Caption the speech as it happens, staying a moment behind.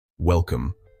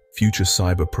Welcome, future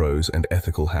cyber pros and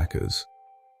ethical hackers.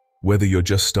 Whether you're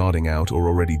just starting out or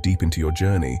already deep into your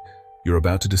journey, you're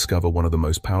about to discover one of the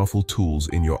most powerful tools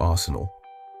in your arsenal.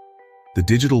 The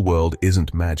digital world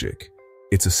isn't magic.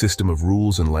 It's a system of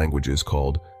rules and languages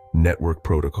called network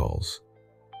protocols.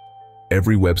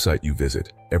 Every website you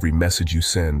visit, every message you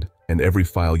send, and every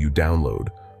file you download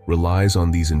relies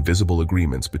on these invisible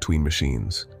agreements between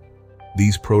machines.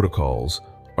 These protocols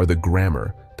are the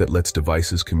grammar that lets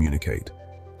devices communicate,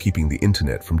 keeping the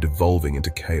internet from devolving into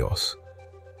chaos.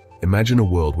 Imagine a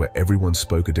world where everyone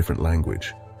spoke a different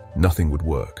language. Nothing would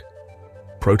work.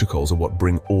 Protocols are what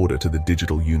bring order to the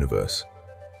digital universe.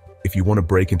 If you want to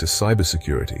break into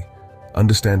cybersecurity,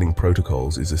 understanding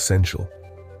protocols is essential.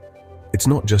 It's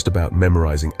not just about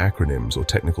memorizing acronyms or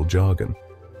technical jargon.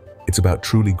 It's about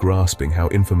truly grasping how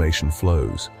information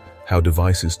flows, how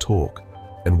devices talk,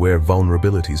 and where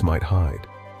vulnerabilities might hide.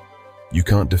 You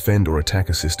can't defend or attack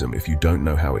a system if you don't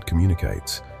know how it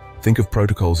communicates. Think of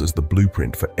protocols as the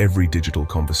blueprint for every digital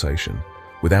conversation.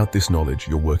 Without this knowledge,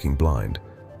 you're working blind.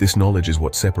 This knowledge is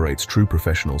what separates true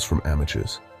professionals from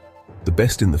amateurs. The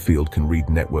best in the field can read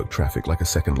network traffic like a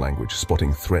second language,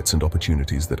 spotting threats and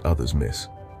opportunities that others miss.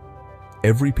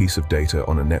 Every piece of data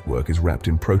on a network is wrapped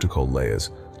in protocol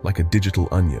layers, like a digital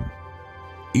onion.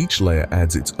 Each layer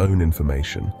adds its own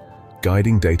information,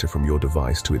 guiding data from your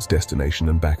device to its destination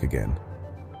and back again.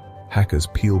 Hackers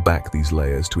peel back these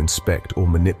layers to inspect or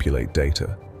manipulate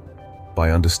data.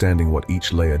 By understanding what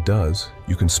each layer does,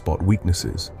 you can spot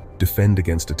weaknesses, defend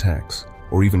against attacks,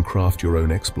 or even craft your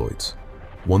own exploits.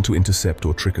 Want to intercept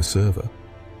or trick a server?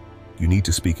 You need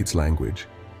to speak its language.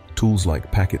 Tools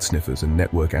like packet sniffers and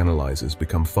network analyzers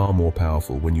become far more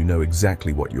powerful when you know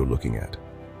exactly what you're looking at.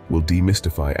 We'll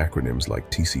demystify acronyms like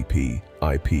TCP,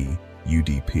 IP,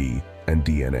 UDP, and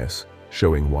DNS,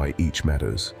 showing why each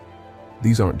matters.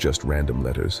 These aren't just random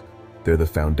letters. They're the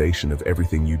foundation of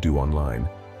everything you do online,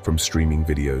 from streaming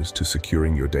videos to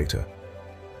securing your data.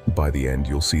 By the end,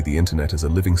 you'll see the internet as a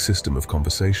living system of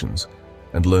conversations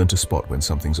and learn to spot when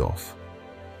something's off.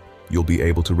 You'll be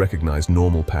able to recognize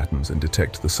normal patterns and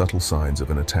detect the subtle signs of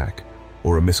an attack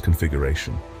or a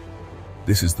misconfiguration.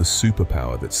 This is the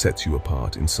superpower that sets you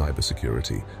apart in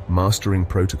cybersecurity. Mastering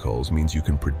protocols means you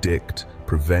can predict,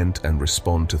 prevent, and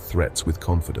respond to threats with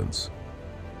confidence.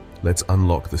 Let's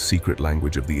unlock the secret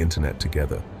language of the internet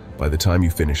together. By the time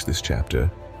you finish this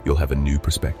chapter, you'll have a new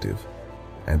perspective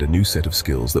and a new set of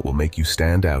skills that will make you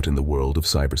stand out in the world of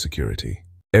cybersecurity.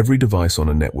 Every device on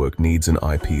a network needs an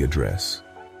IP address,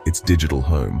 its digital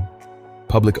home.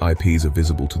 Public IPs are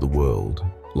visible to the world,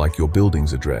 like your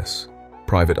building's address.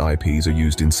 Private IPs are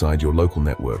used inside your local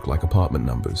network, like apartment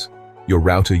numbers. Your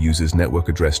router uses Network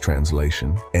Address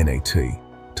Translation, NAT,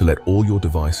 to let all your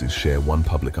devices share one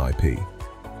public IP.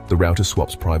 The router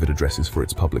swaps private addresses for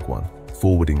its public one,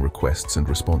 forwarding requests and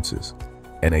responses.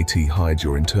 NAT hides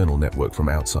your internal network from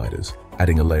outsiders,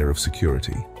 adding a layer of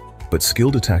security. But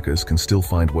skilled attackers can still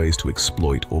find ways to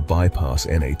exploit or bypass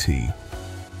NAT.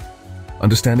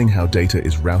 Understanding how data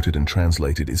is routed and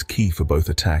translated is key for both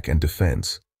attack and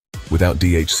defense. Without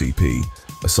DHCP,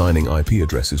 assigning IP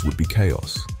addresses would be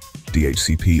chaos.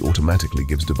 DHCP automatically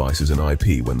gives devices an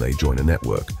IP when they join a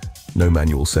network. No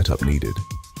manual setup needed.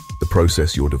 The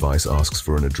process your device asks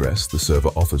for an address, the server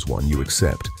offers one, you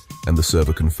accept, and the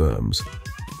server confirms.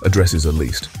 Addresses are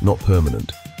leased, not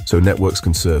permanent, so networks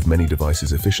can serve many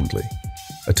devices efficiently.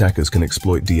 Attackers can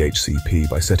exploit DHCP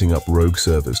by setting up rogue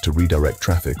servers to redirect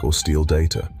traffic or steal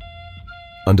data.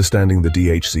 Understanding the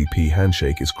DHCP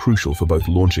handshake is crucial for both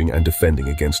launching and defending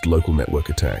against local network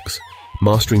attacks.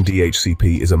 Mastering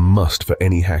DHCP is a must for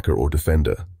any hacker or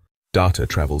defender. Data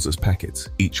travels as packets,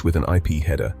 each with an IP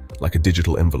header, like a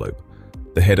digital envelope.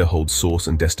 The header holds source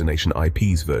and destination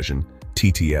IPs version,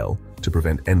 TTL, to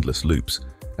prevent endless loops,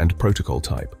 and protocol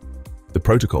type. The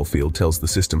protocol field tells the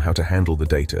system how to handle the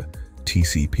data,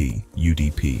 TCP,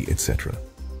 UDP, etc.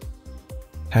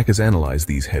 Hackers analyze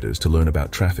these headers to learn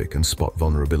about traffic and spot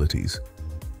vulnerabilities.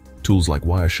 Tools like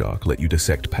Wireshark let you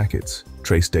dissect packets,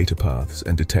 trace data paths,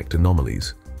 and detect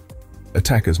anomalies.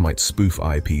 Attackers might spoof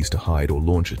IPs to hide or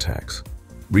launch attacks.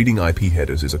 Reading IP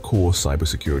headers is a core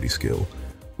cybersecurity skill.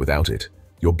 Without it,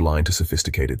 you're blind to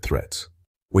sophisticated threats.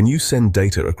 When you send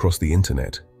data across the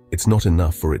internet, it's not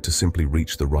enough for it to simply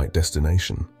reach the right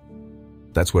destination.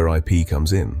 That's where IP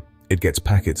comes in. It gets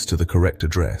packets to the correct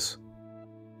address.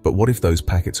 But what if those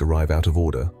packets arrive out of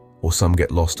order, or some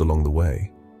get lost along the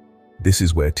way? This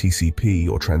is where TCP,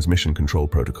 or Transmission Control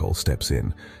Protocol, steps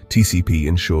in. TCP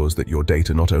ensures that your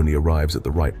data not only arrives at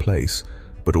the right place,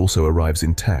 but also arrives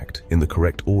intact, in the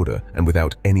correct order, and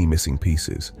without any missing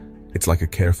pieces. It's like a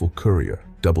careful courier,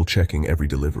 double-checking every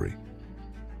delivery.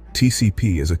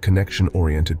 TCP is a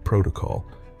connection-oriented protocol,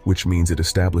 which means it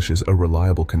establishes a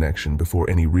reliable connection before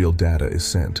any real data is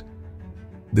sent.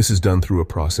 This is done through a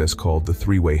process called the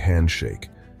three-way handshake,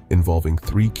 involving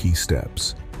three key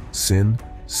steps: SYN,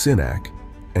 SYNAC,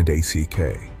 and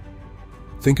ACK.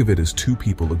 Think of it as two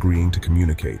people agreeing to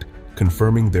communicate,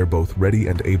 confirming they're both ready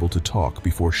and able to talk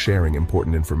before sharing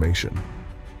important information.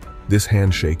 This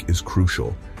handshake is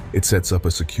crucial. It sets up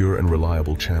a secure and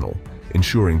reliable channel,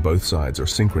 ensuring both sides are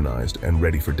synchronized and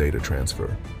ready for data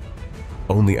transfer.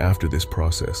 Only after this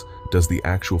process does the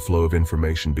actual flow of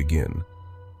information begin,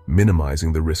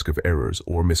 minimizing the risk of errors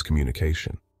or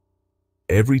miscommunication.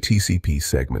 Every TCP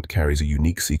segment carries a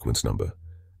unique sequence number.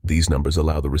 These numbers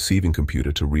allow the receiving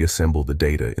computer to reassemble the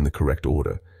data in the correct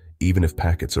order, even if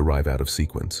packets arrive out of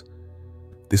sequence.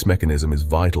 This mechanism is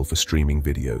vital for streaming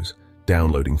videos,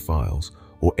 downloading files,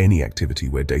 or any activity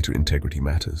where data integrity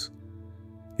matters.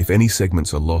 If any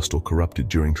segments are lost or corrupted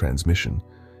during transmission,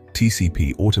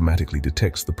 TCP automatically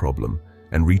detects the problem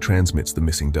and retransmits the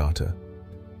missing data.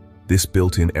 This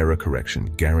built-in error correction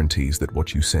guarantees that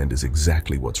what you send is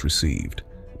exactly what's received,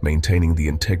 maintaining the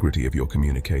integrity of your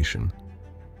communication.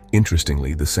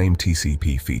 Interestingly, the same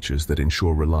TCP features that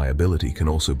ensure reliability can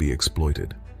also be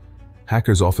exploited.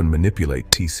 Hackers often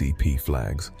manipulate TCP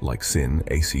flags like SYN,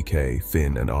 ACK,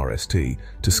 FIN, and RST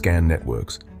to scan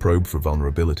networks, probe for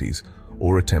vulnerabilities,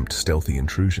 or attempt stealthy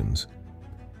intrusions.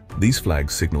 These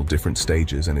flags signal different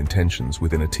stages and intentions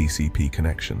within a TCP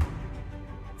connection.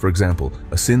 For example,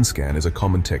 a SYN scan is a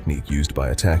common technique used by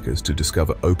attackers to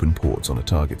discover open ports on a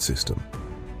target system.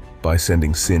 By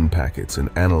sending SYN packets and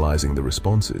analyzing the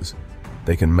responses,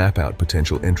 they can map out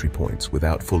potential entry points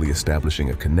without fully establishing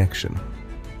a connection,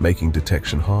 making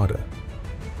detection harder.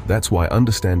 That's why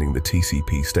understanding the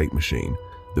TCP state machine,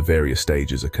 the various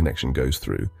stages a connection goes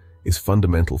through, is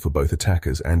fundamental for both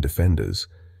attackers and defenders.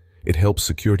 It helps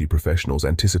security professionals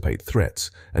anticipate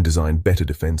threats and design better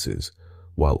defenses,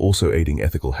 while also aiding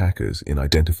ethical hackers in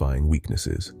identifying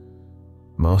weaknesses.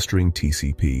 Mastering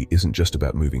TCP isn't just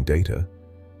about moving data.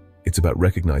 It's about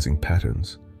recognizing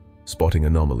patterns, spotting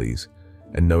anomalies,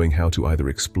 and knowing how to either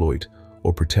exploit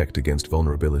or protect against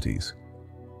vulnerabilities.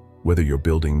 Whether you're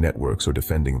building networks or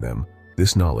defending them,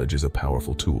 this knowledge is a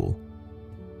powerful tool.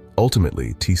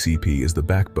 Ultimately, TCP is the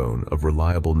backbone of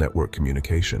reliable network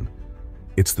communication.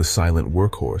 It's the silent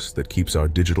workhorse that keeps our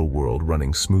digital world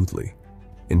running smoothly,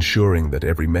 ensuring that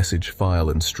every message, file,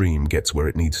 and stream gets where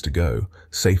it needs to go,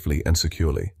 safely and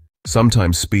securely.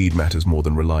 Sometimes speed matters more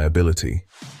than reliability.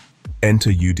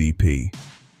 Enter UDP.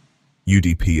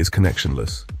 UDP is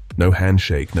connectionless. No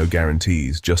handshake, no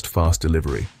guarantees, just fast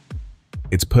delivery.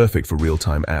 It's perfect for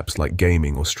real-time apps like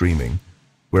gaming or streaming,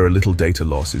 where a little data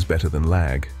loss is better than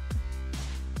lag.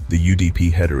 The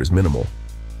UDP header is minimal,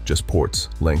 just ports,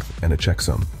 length, and a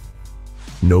checksum.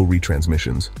 No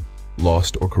retransmissions.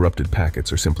 Lost or corrupted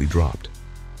packets are simply dropped.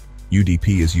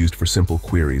 UDP is used for simple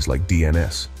queries like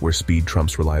DNS, where speed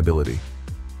trumps reliability.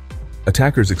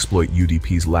 Attackers exploit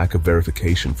UDP's lack of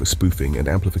verification for spoofing and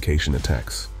amplification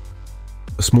attacks.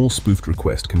 A small spoofed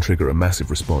request can trigger a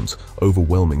massive response,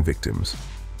 overwhelming victims.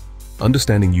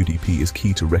 Understanding UDP is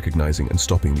key to recognizing and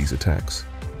stopping these attacks.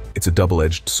 It's a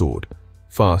double-edged sword,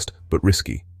 fast but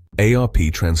risky. ARP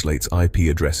translates IP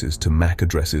addresses to MAC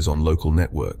addresses on local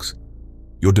networks.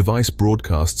 Your device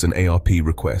broadcasts an ARP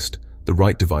request. The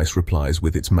right device replies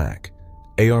with its MAC.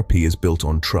 ARP is built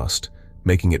on trust,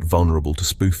 making it vulnerable to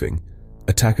spoofing.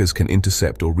 Attackers can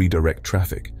intercept or redirect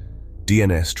traffic.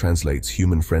 DNS translates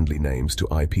human-friendly names to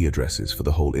IP addresses for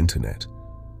the whole internet.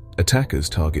 Attackers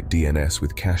target DNS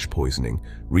with cache poisoning,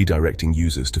 redirecting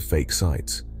users to fake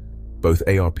sites. Both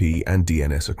ARP and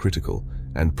DNS are critical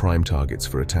and prime targets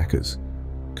for attackers.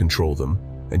 Control them,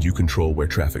 and you control where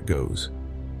traffic goes.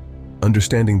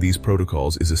 Understanding these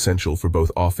protocols is essential for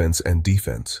both offense and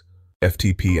defense.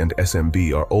 FTP and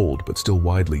SMB are old but still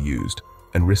widely used,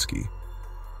 and risky.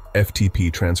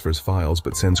 FTP transfers files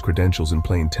but sends credentials in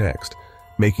plain text,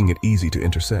 making it easy to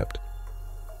intercept.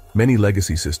 Many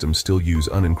legacy systems still use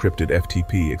unencrypted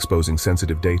FTP, exposing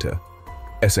sensitive data.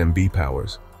 SMB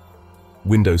powers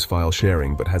Windows file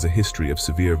sharing but has a history of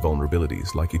severe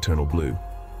vulnerabilities like Eternal Blue.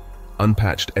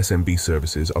 Unpatched SMB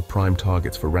services are prime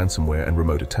targets for ransomware and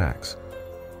remote attacks.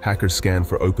 Hackers scan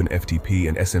for open FTP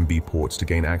and SMB ports to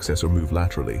gain access or move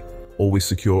laterally. Always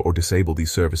secure or disable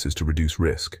these services to reduce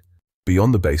risk.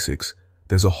 Beyond the basics,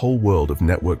 there's a whole world of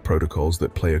network protocols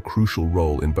that play a crucial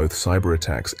role in both cyber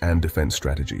attacks and defense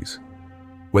strategies.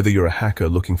 Whether you're a hacker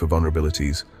looking for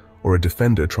vulnerabilities or a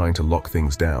defender trying to lock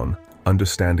things down,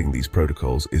 understanding these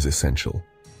protocols is essential.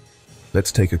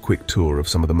 Let's take a quick tour of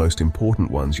some of the most important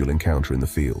ones you'll encounter in the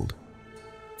field.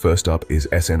 First up is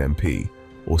SNMP,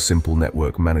 or Simple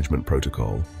Network Management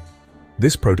Protocol.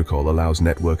 This protocol allows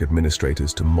network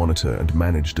administrators to monitor and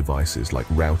manage devices like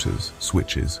routers,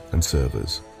 switches, and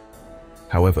servers.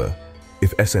 However,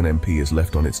 if SNMP is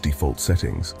left on its default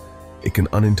settings, it can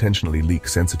unintentionally leak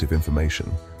sensitive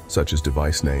information, such as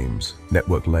device names,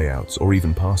 network layouts, or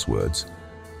even passwords,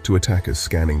 to attackers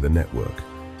scanning the network.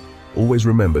 Always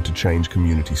remember to change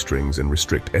community strings and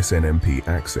restrict SNMP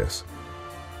access.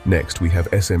 Next, we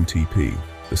have SMTP,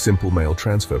 the Simple Mail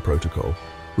Transfer Protocol,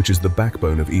 which is the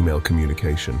backbone of email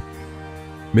communication.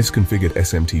 Misconfigured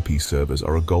SMTP servers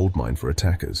are a goldmine for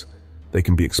attackers. They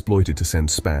can be exploited to send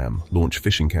spam, launch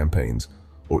phishing campaigns,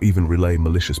 or even relay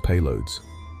malicious payloads.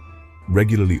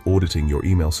 Regularly auditing your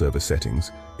email server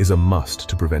settings is a must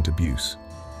to prevent abuse.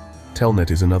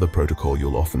 Telnet is another protocol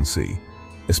you'll often see,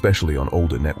 especially on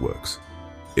older networks.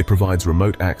 It provides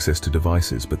remote access to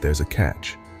devices, but there's a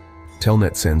catch.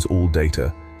 Telnet sends all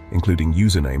data, including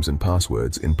usernames and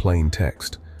passwords, in plain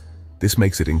text. This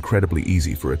makes it incredibly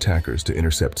easy for attackers to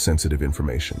intercept sensitive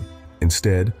information.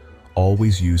 Instead,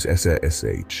 always use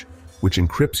SSH, which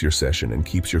encrypts your session and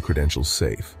keeps your credentials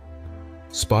safe.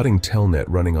 Spotting Telnet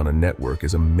running on a network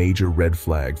is a major red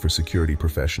flag for security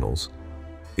professionals.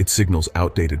 It signals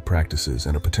outdated practices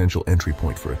and a potential entry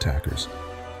point for attackers.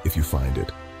 If you find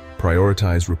it,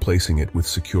 prioritize replacing it with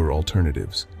secure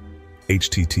alternatives.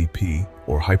 HTTP,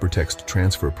 or Hypertext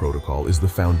Transfer Protocol, is the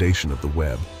foundation of the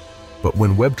web. But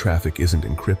when web traffic isn't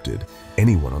encrypted,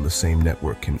 anyone on the same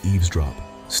network can eavesdrop,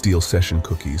 steal session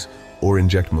cookies, or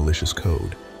inject malicious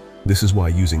code. This is why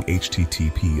using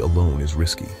HTTP alone is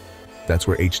risky. That's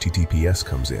where HTTPS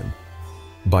comes in.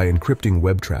 By encrypting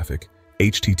web traffic,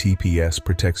 HTTPS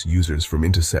protects users from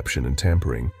interception and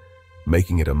tampering,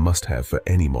 making it a must-have for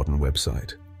any modern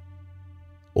website.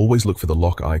 Always look for the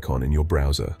lock icon in your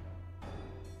browser.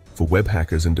 For web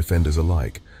hackers and defenders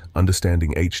alike,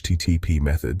 understanding HTTP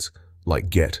methods like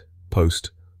GET,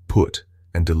 POST, PUT,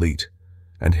 and DELETE,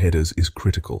 and headers is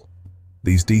critical.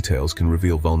 These details can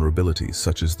reveal vulnerabilities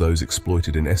such as those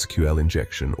exploited in SQL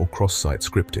injection or cross-site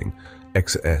scripting,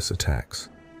 XS attacks.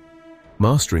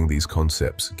 Mastering these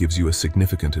concepts gives you a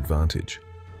significant advantage.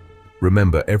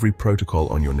 Remember, every protocol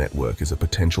on your network is a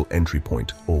potential entry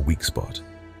point or weak spot.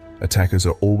 Attackers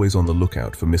are always on the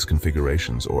lookout for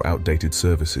misconfigurations or outdated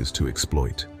services to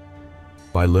exploit.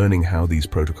 By learning how these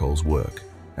protocols work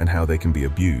and how they can be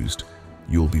abused,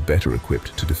 you'll be better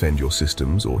equipped to defend your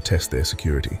systems or test their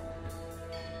security.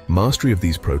 Mastery of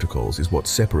these protocols is what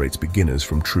separates beginners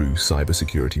from true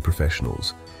cybersecurity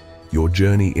professionals. Your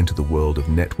journey into the world of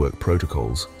network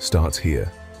protocols starts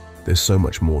here. There's so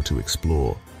much more to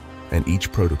explore, and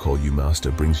each protocol you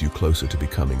master brings you closer to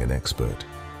becoming an expert.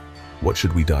 What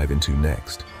should we dive into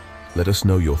next? Let us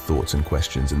know your thoughts and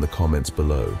questions in the comments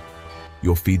below.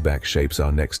 Your feedback shapes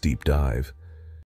our next deep dive.